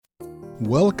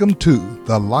Welcome to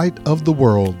The Light of the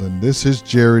World, and this is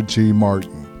Jerry G.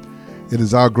 Martin. It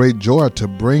is our great joy to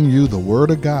bring you the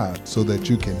Word of God so that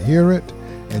you can hear it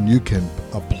and you can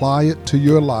apply it to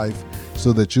your life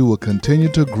so that you will continue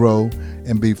to grow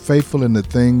and be faithful in the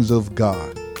things of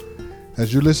God.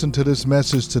 As you listen to this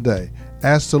message today,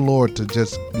 ask the Lord to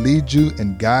just lead you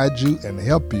and guide you and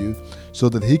help you so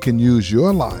that He can use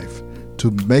your life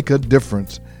to make a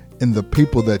difference in the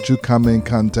people that you come in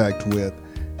contact with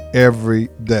every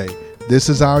day. This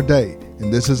is our day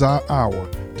and this is our hour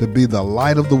to be the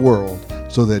light of the world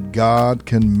so that God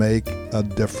can make a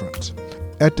difference.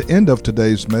 At the end of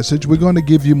today's message, we're going to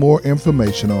give you more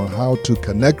information on how to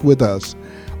connect with us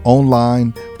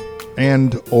online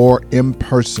and or in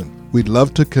person. We'd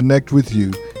love to connect with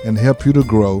you and help you to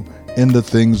grow in the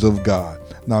things of God.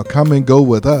 Now come and go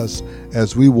with us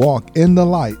as we walk in the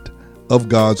light of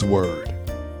God's Word.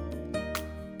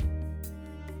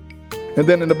 And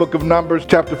then in the book of Numbers,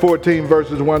 chapter 14,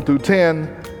 verses 1 through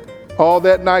 10, all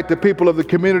that night the people of the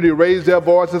community raised their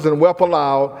voices and wept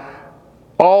aloud.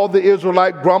 All the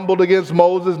Israelites grumbled against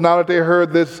Moses now that they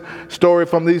heard this story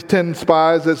from these 10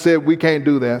 spies that said, we can't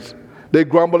do this. They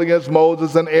grumbled against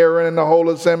Moses and Aaron and the whole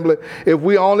assembly. If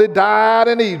we only died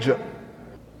in Egypt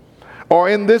or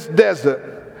in this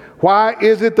desert, why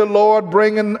is it the Lord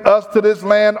bringing us to this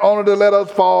land only to let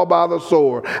us fall by the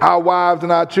sword, our wives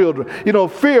and our children? You know,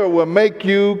 fear will make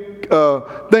you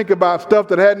think about stuff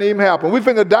that hadn't even happened. We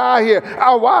finna die here.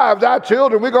 Our wives, our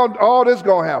children, all this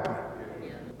gonna happen.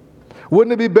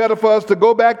 Wouldn't it be better for us to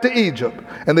go back to Egypt?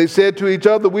 And they said to each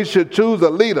other, we should choose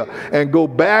a leader and go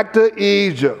back to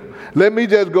Egypt. Let me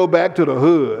just go back to the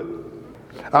hood.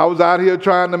 I was out here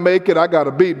trying to make it. I got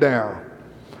a beat down.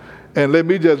 And let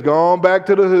me just go on back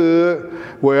to the hood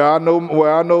where I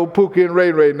know Pookie and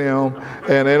Ray right now,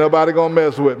 and ain't nobody gonna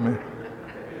mess with me.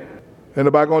 Ain't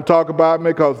nobody gonna talk about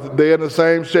me because they're in the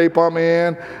same shape I'm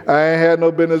in. I ain't had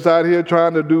no business out here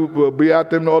trying to be out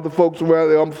there with other folks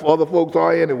where other folks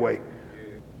are anyway.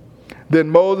 Then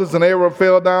Moses and Aaron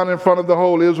fell down in front of the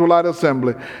whole Israelite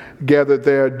assembly, gathered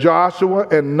there Joshua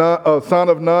and son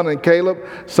of Nun and Caleb,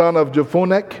 son of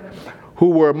Jephunneh, who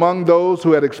were among those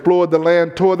who had explored the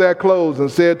land, tore their clothes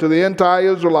and said to the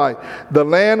entire Israelite, the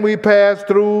land we passed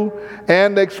through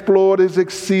and explored is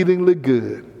exceedingly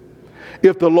good.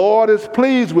 If the Lord is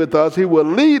pleased with us, He will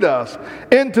lead us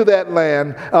into that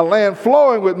land, a land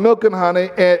flowing with milk and honey,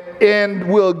 and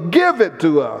will give it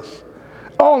to us.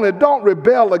 Only don't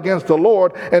rebel against the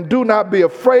Lord and do not be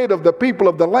afraid of the people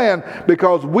of the land,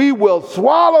 because we will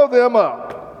swallow them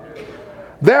up.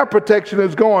 Their protection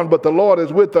is gone, but the Lord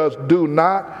is with us. Do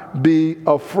not be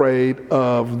afraid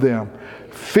of them.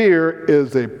 Fear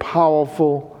is a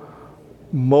powerful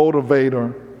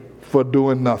motivator for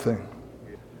doing nothing.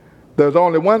 There's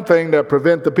only one thing that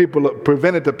prevented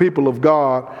the people of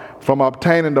God from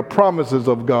obtaining the promises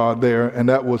of God there, and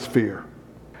that was fear.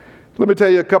 Let me tell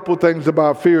you a couple things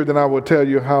about fear, then I will tell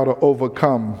you how to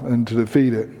overcome and to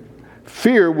defeat it.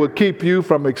 Fear will keep you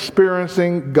from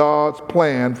experiencing God's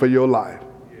plan for your life.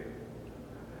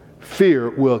 Fear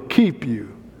will keep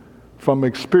you from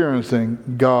experiencing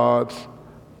God's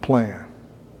plan.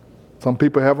 Some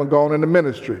people haven't gone into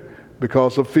ministry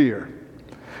because of fear.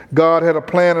 God had a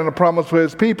plan and a promise for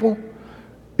His people.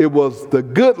 It was the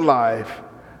good life,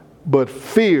 but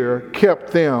fear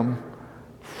kept them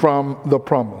from the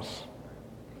promise.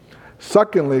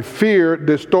 Secondly, fear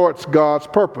distorts God's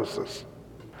purposes.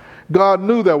 God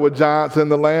knew there were giants in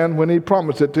the land when He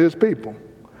promised it to His people.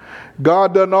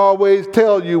 God doesn't always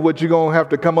tell you what you're going to have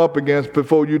to come up against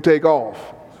before you take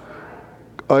off,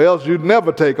 or else you'd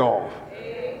never take off.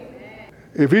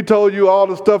 If He told you all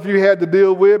the stuff you had to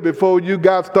deal with before you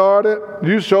got started,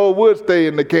 you sure would stay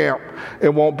in the camp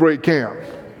and won't break camp.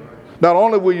 Not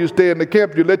only will you stay in the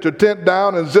camp, you let your tent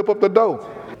down and zip up the door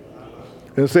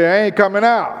and say, I ain't coming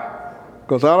out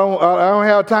because I don't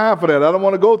have time for that. I don't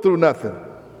want to go through nothing.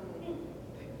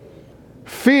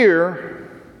 Fear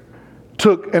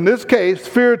took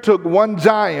one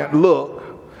giant look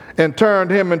and turned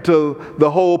him into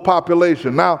the whole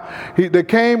population. Now, they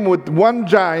came with one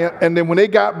giant, and then when they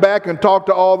got back and talked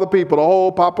to all the people, the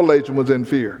whole population was in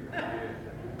fear.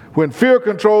 When fear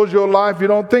controls your life, you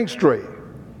don't think straight.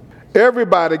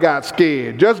 Everybody got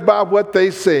scared just by what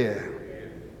they said.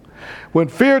 When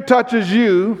fear touches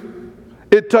you,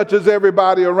 it touches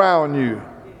everybody around you.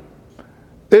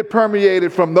 It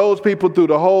permeated from those people through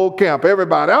the whole camp.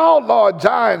 Everybody, oh Lord,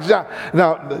 giants.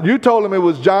 Now, you told them it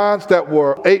was giants that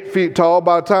were 8 feet tall.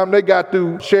 By the time they got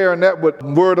through sharing that with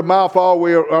word of mouth all the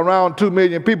way around 2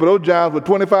 million people, those giants were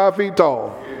 25 feet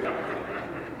tall.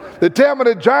 They tell me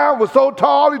the giant was so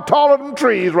tall, he's taller than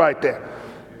trees right there.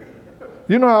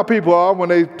 You know how people are when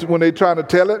they trying to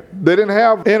tell it? They didn't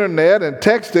have internet and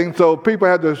texting, so people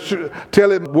had to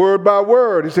tell it word by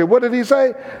word. He said, what did he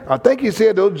say? I think he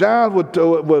said those giants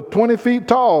were 20 feet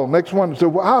tall. Next one said,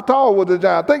 well, how tall was the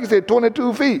giant? I think he said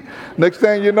 22 feet. Next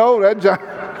thing you know, that giant.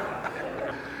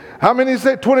 How many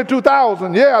said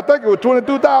 22,000? Yeah, I think it was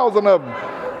 22,000 of them.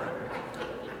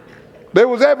 They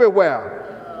was everywhere.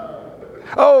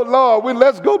 Oh, Lord,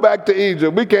 let's go back to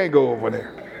Egypt. We can't go over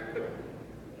there.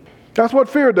 That's what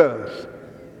fear does.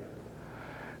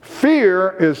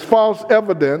 Fear is false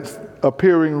evidence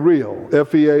appearing real.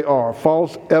 F-E-A-R,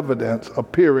 false evidence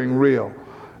appearing real.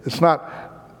 It's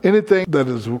not anything that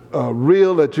is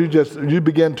real that you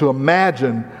begin to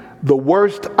imagine the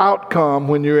worst outcome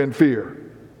when you're in fear.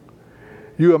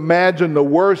 You imagine the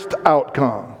worst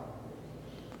outcome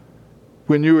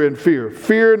when you're in fear.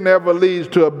 Fear never leads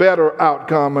to a better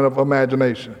outcome of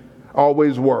imagination,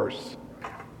 always worse.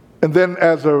 And then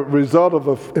as a result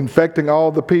of infecting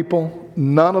all the people,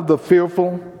 none of the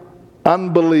fearful,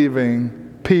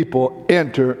 unbelieving people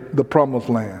entered the promised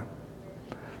land.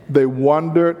 They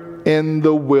wandered in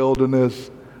the wilderness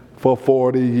for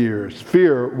 40 years.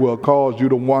 Fear will cause you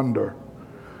to wander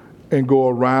and go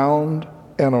around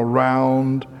and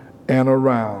around and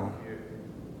around.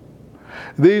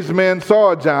 These men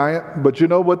saw a giant, but you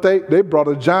know what? They brought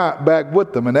a giant back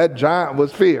with them, and that giant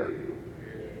was fear.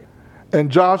 And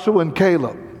Joshua and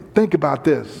Caleb, think about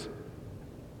this.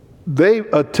 They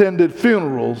attended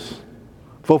funerals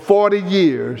for 40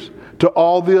 years till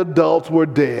all the adults were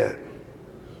dead.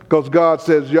 Because God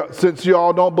says, since you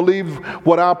all don't believe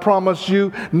what I promised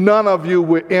you, none of you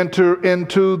will enter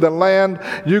into the land.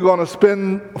 You're going to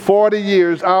spend 40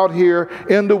 years out here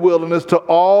in the wilderness till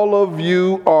all of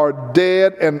you are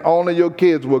dead and only your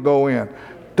kids will go in.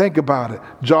 Think about it.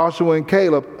 Joshua and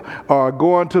Caleb are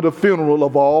going to the funeral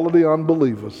of all of the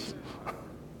unbelievers.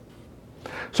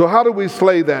 So how do we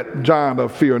slay that giant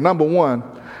of fear? Number one,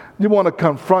 you want to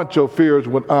confront your fears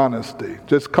with honesty.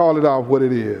 Just call it out what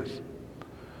it is.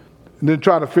 And then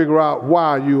try to figure out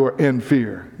why you are in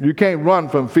fear. You can't run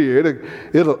from fear.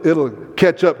 It'll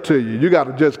catch up to you. You got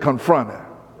to just confront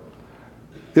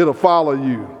it. It'll follow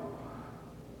you.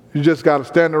 You just got to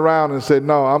stand around and say,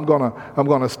 no, I'm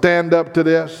gonna stand up to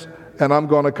this, and I'm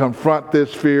going to confront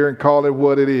this fear and call it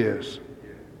what it is.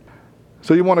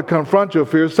 So you want to confront your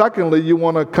fear. Secondly, you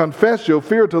want to confess your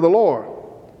fear to the Lord.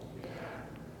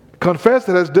 Confess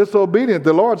it as disobedient.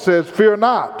 The Lord says, fear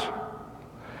not.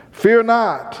 Fear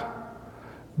not.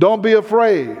 Don't be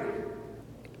afraid.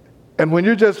 And when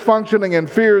you're just functioning in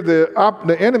fear,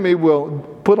 the enemy will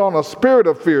put on a spirit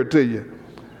of fear to you.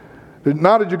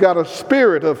 Not that you got a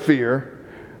spirit of fear,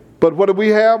 but what do we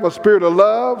have? A spirit of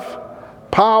love,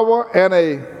 power, and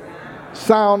a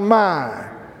sound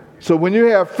mind. So when you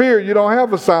have fear, you don't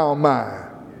have a sound mind.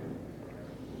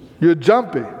 You're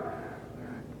jumpy.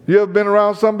 You ever been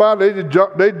around somebody,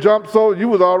 they jumped so, you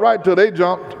was all right till they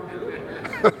jumped.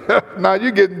 Now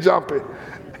you're getting jumpy.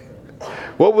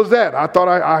 What was that? I thought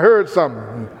I heard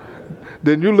something.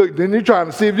 Then you're trying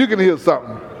to see if you can hear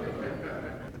something.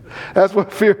 That's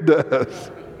what fear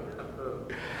does.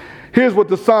 Here's what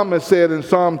the psalmist said in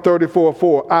Psalm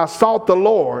 34:4. I sought the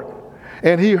Lord,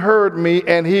 and he heard me,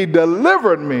 and he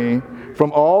delivered me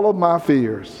from all of my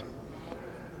fears.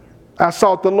 I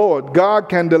sought the Lord. God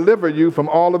can deliver you from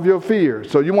all of your fears.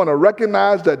 So you want to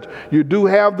recognize that you do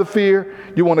have the fear.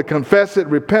 You want to confess it,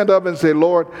 repent of it, and say,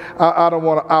 Lord, I don't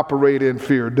want to operate in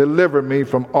fear. Deliver me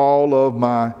from all of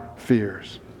my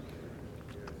fears.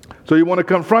 So you want to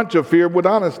confront your fear with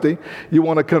honesty. You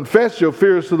want to confess your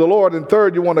fears to the Lord. And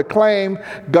third, you want to claim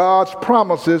God's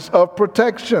promises of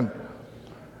protection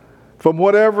from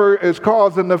whatever is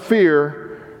causing the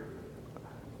fear.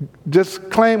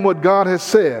 Just claim what God has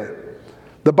said.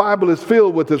 The Bible is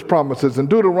filled with his promises. In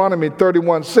Deuteronomy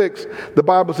 31:6, the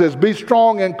Bible says, be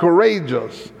strong and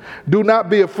courageous. Do not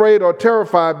be afraid or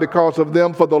terrified because of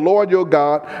them, for the Lord your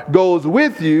God goes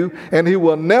with you, and he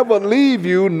will never leave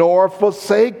you nor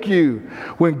forsake you.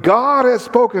 When God has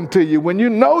spoken to you, when you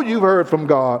know you've heard from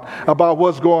God about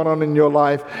what's going on in your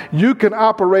life, you can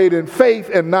operate in faith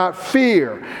and not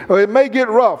fear. It may get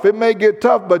rough, it may get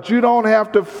tough, but you don't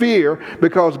have to fear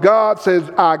because God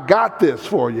says, I got this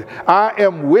for you. I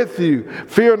am with you.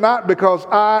 Fear not because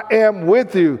I am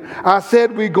with you. I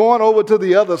said we're going over to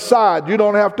the other side. You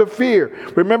don't have to fear.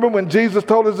 Remember when Jesus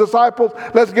told his disciples,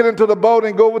 let's get into the boat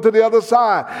and go over to the other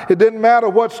side. It didn't matter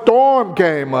what storm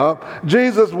came up.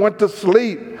 Jesus went to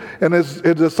sleep, and his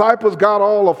disciples got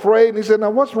all afraid. And he said, now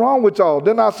what's wrong with y'all?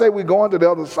 Didn't I say we're going to the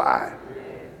other side?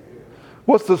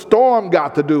 What's the storm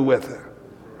got to do with it?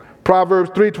 Proverbs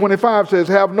 3:25 says,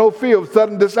 have no fear of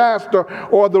sudden disaster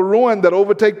or the ruin that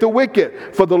overtake the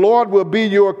wicked, for the Lord will be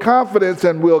your confidence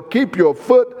and will keep your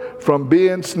foot from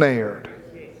being snared.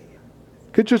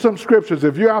 Get you some scriptures.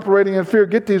 If you're operating in fear,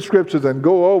 get these scriptures and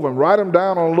go over and write them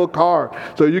down on a little card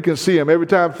so you can see them. Every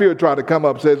time fear tries to come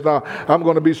up, says, no, I'm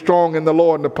going to be strong in the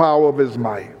Lord and the power of his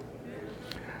might.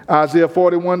 Isaiah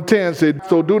 41:10 said,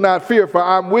 so do not fear, for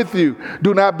I'm with you.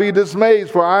 Do not be dismayed,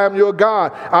 for I am your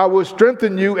God. I will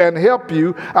strengthen you and help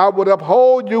you. I would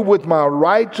uphold you with my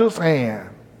righteous hand.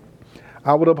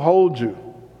 I would uphold you.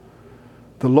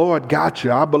 The Lord got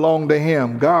you. I belong to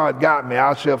him. God got me.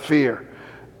 I shall fear.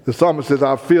 The psalmist says,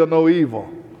 I fear no evil.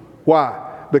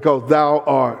 Why? Because thou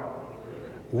art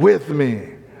with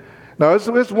me. Now,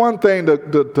 it's one thing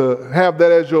to have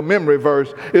that as your memory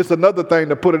verse. It's another thing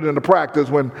to put it into practice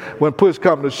when push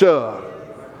comes to shove.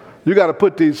 You got to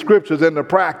put these scriptures into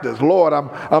practice. Lord,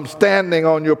 I'm standing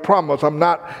on your promise. I'm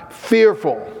not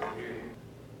fearful.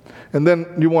 And then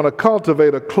you want to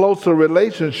cultivate a closer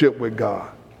relationship with God.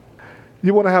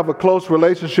 You want to have a close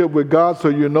relationship with God so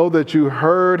you know that you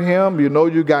heard him. You know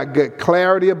you got good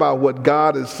clarity about what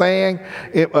God is saying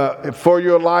for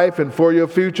your life and for your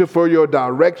future, for your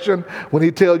direction. When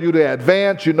he tells you to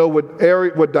advance, you know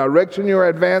what direction you're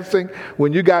advancing.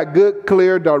 When you got good,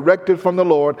 clear directive from the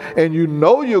Lord and you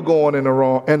know you're going in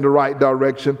the right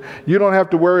direction, you don't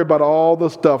have to worry about all the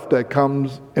stuff that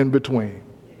comes in between.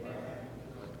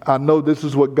 I know this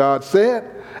is what God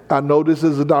said. I know this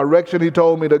is the direction he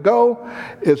told me to go.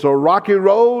 It's a rocky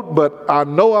road, but I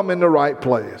know I'm in the right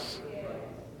place.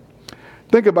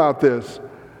 Think about this.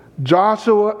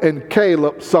 Joshua and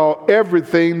Caleb saw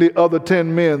everything the other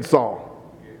 10 men saw.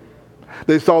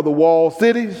 They saw the walled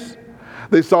cities.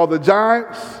 They saw the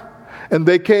giants. And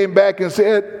they came back and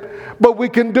said, but we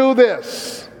can do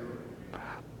this.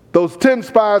 Those 10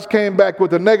 spies came back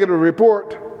with a negative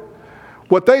report.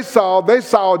 What they saw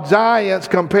giants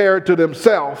compared to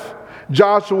themselves.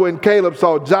 Joshua and Caleb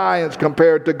saw giants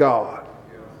compared to God.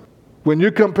 When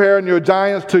you're comparing your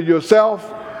giants to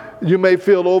yourself, you may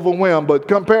feel overwhelmed, but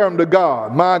compare them to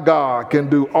God. My God can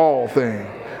do all things.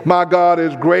 My God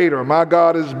is greater. My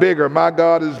God is bigger. My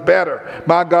God is better.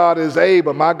 My God is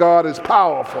able. My God is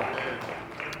powerful.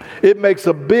 It makes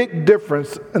a big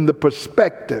difference in the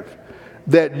perspective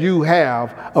that you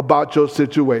have about your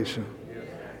situation.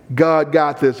 God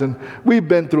got this. And we've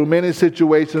been through many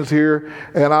situations here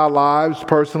in our lives.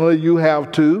 Personally, you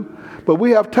have too. But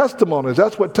we have testimonies.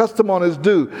 That's what testimonies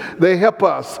do. They help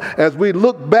us as we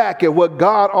look back at what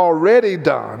God already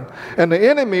done. And the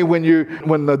enemy, when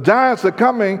the giants are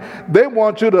coming, they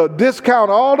want you to discount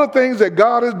all the things that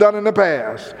God has done in the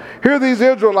past. Here these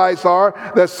Israelites are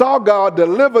that saw God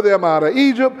deliver them out of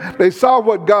Egypt. They saw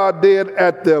what God did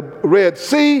at the Red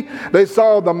Sea. They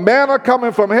saw the manna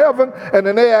coming from heaven. And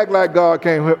then they act like God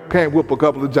can't whip a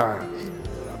couple of giants.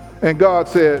 And God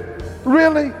said,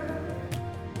 really?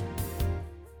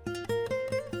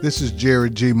 This is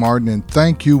Jerry G. Martin, and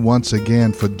thank you once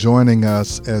again for joining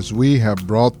us as we have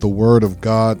brought the Word of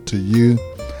God to you,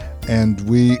 and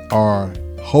we are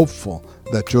hopeful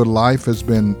that your life has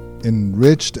been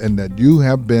enriched and that you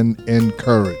have been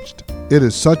encouraged. It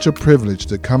is such a privilege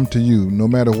to come to you no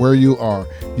matter where you are.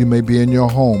 You may be in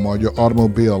your home or your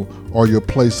automobile or your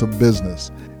place of business.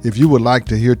 If you would like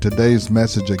to hear today's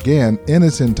message again in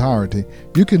its entirety,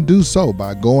 you can do so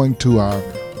by going to our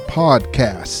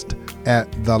podcast at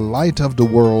The Light of the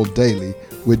World Daily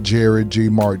with Jerry G.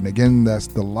 Martin. Again, that's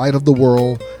The Light of the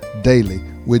World Daily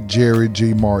with Jerry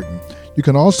G. Martin. You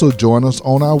can also join us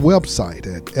on our website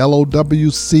at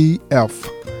lowcf.org.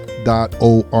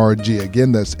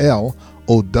 Again, that's lowcf.org.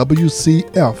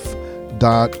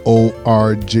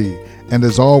 And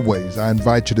as always, I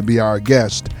invite you to be our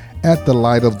guest at The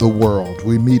Light of the World.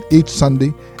 We meet each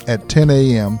Sunday at 10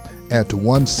 a.m. at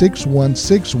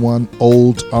 16161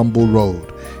 Old Humble Road.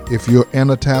 If you're in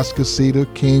Atascocita,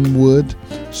 Kingwood,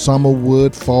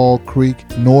 Summerwood, Fall Creek,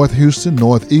 North Houston,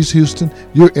 Northeast Houston,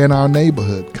 you're in our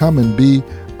neighborhood. Come and be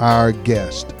our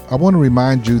guest. I want to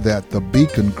remind you that the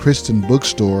Beacon Christian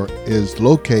Bookstore is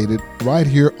located right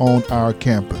here on our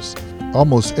campus.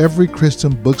 Almost every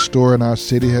Christian bookstore in our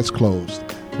city has closed,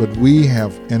 but we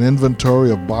have an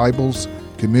inventory of Bibles,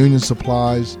 communion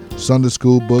supplies, Sunday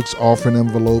school books, offering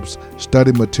envelopes,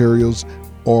 study materials,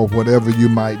 or whatever you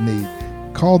might need.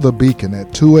 Call the Beacon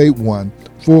at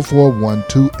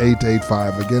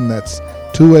 281-441-2885. Again, that's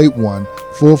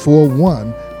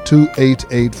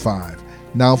 281-441-2885.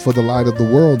 Now for the Light of the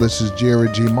World, this is Jerry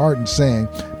G. Martin saying,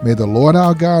 may the Lord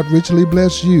our God richly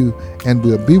bless you, and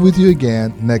we'll be with you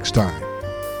again next time.